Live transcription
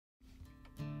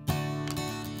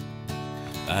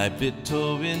I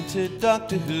bittorrented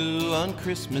Doctor Who on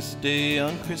Christmas Day,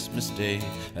 on Christmas Day.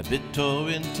 I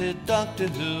bittorrented Doctor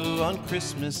Who on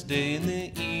Christmas Day in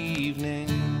the evening.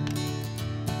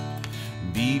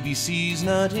 BBC's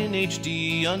not in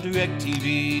HD on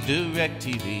DirecTV,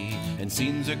 DirecTV. And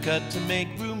scenes are cut to make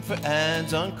room for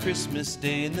ads on Christmas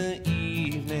Day in the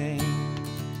evening.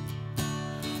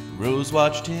 Rose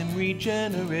watched him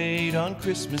regenerate on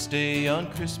Christmas Day, on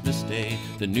Christmas Day.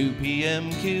 The new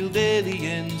PM killed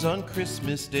aliens on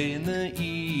Christmas Day in the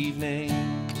evening.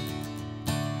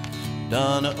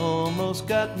 Donna almost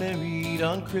got married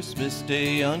on Christmas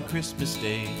Day, on Christmas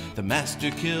Day. The master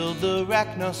killed the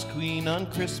Racnoss Queen on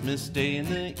Christmas Day in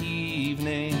the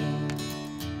evening.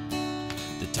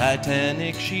 The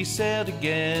Titanic, she sailed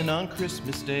again on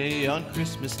Christmas Day, on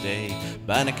Christmas Day.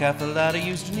 Bannakaffalatta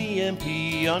used an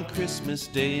EMP on Christmas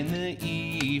Day in the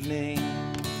evening.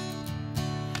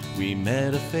 We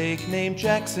met a fake named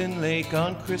Jackson Lake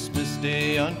on Christmas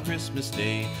Day, on Christmas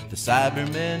Day. The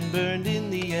Cybermen burned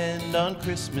in the end on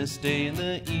Christmas Day in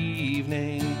the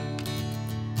evening.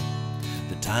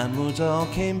 The Time Lords all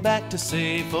came back to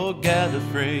say, for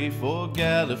Gallifrey, for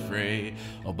Gallifrey.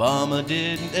 Obama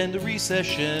didn't end the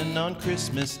recession on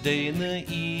Christmas Day in the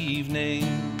evening.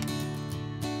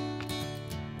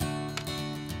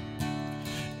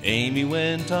 Amy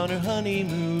went on her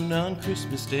honeymoon on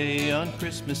Christmas Day, on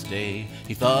Christmas Day.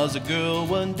 He thaws a girl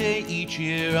one day each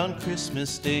year on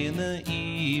Christmas Day in the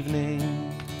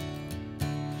evening.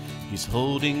 He's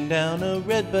holding down a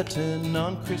red button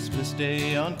on Christmas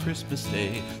Day, on Christmas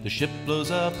Day. The ship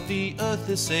blows up, the earth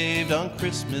is saved on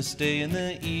Christmas Day in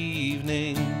the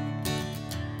evening.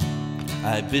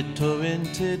 I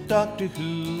bittorrented Doctor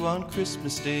Who on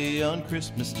Christmas Day, on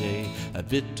Christmas Day. I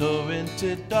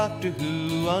bittorrented Doctor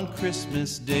Who on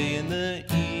Christmas Day in the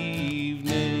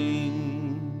evening.